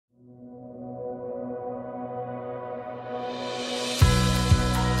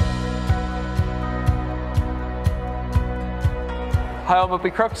Hi, I'm Opie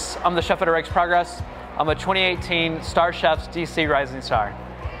Crooks. I'm the chef at Rake's Progress. I'm a 2018 StarChefs DC Rising Star.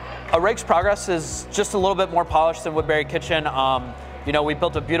 Rake's Progress is just a little bit more polished than Woodbury Kitchen. You know, we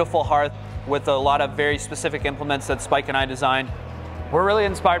built a beautiful hearth with a lot of very specific implements that Spike and I designed. We're really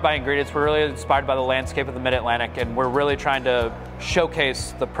inspired by ingredients. We're really inspired by the landscape of the Mid-Atlantic, and we're really trying to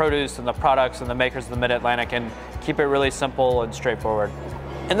showcase the produce and the products and the makers of the Mid-Atlantic and keep it really simple and straightforward.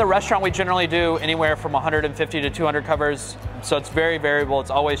 In the restaurant, we generally do anywhere from 150 to 200 covers, so it's very variable. It's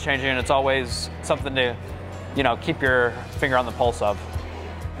always changing, and it's always something to, you know, keep your finger on the pulse of.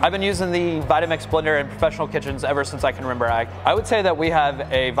 I've been using the Vitamix blender in professional kitchens ever since I can remember. I would say that we have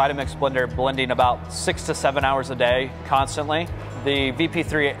a Vitamix blender blending about 6 to 7 hours a day constantly. The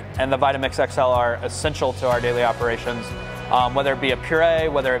VP3 and the Vitamix XL are essential to our daily operations, whether it be a puree,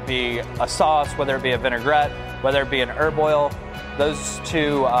 whether it be a sauce, whether it be a vinaigrette, whether it be an herb oil. Those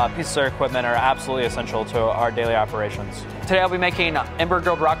two pieces of equipment are absolutely essential to our daily operations. Today I'll be making embered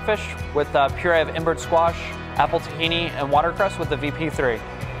grilled rockfish with a puree of embered squash, apple tahini, and watercress with the VP3.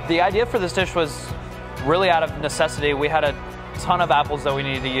 The idea for this dish was really out of necessity. We had a ton of apples that we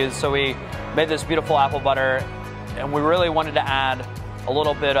needed to use, so we made this beautiful apple butter, and we really wanted to add a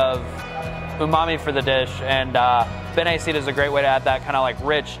little bit of umami for the dish, and bene seed is a great way to add that kind of like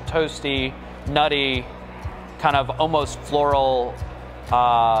rich, toasty, nutty, kind of almost floral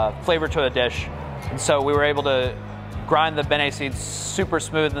flavor to a dish. And so we were able to grind the bene seeds super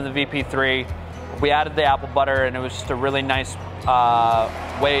smooth in the VP3. We added the apple butter, and it was just a really nice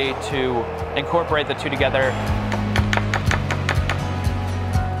way to incorporate the two together.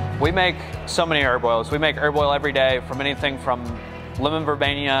 We make so many herb oils. We make herb oil every day, from anything from lemon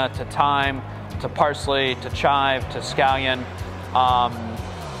verbena to thyme to parsley to chive to scallion.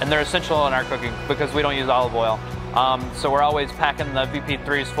 And they're essential in our cooking because we don't use olive oil. So we're always packing the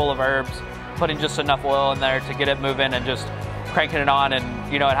VP3s full of herbs, putting just enough oil in there to get it moving and just cranking it on,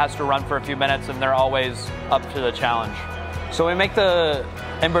 and you know, it has to run for a few minutes, and they're always up to the challenge. So we make the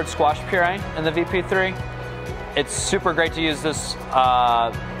embered squash puree in the VP3. It's super great to use this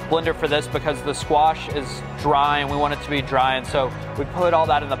blender for this because the squash is dry and we want it to be dry, and so we put all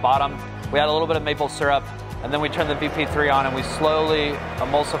that in the bottom. We add a little bit of maple syrup, and then we turn the VP3 on and we slowly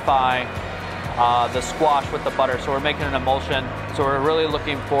emulsify the squash with the butter. So we're making an emulsion. So we're really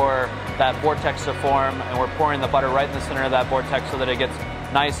looking for that vortex to form, and we're pouring the butter right in the center of that vortex so that it gets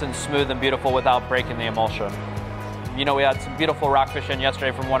nice and smooth and beautiful without breaking the emulsion. You know, we had some beautiful rockfish in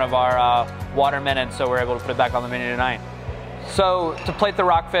yesterday from one of our watermen, and so we're able to put it back on the menu tonight. So to plate the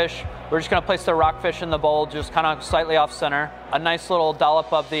rockfish, we're just gonna place the rockfish in the bowl, just kind of slightly off center. A nice little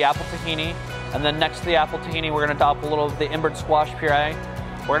dollop of the apple tahini, and then next to the apple tahini, we're gonna dollop a little of the embered squash puree.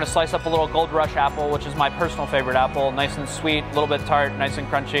 We're gonna slice up a little Gold Rush apple, which is my personal favorite apple, nice and sweet, a little bit tart, nice and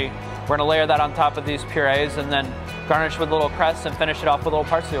crunchy. We're gonna layer that on top of these purees and then garnish with a little cress and finish it off with a little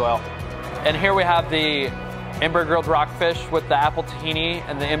parsley oil. And here we have the embered grilled rockfish with the apple tahini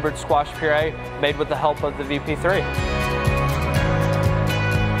and the embered squash puree made with the help of the VP3.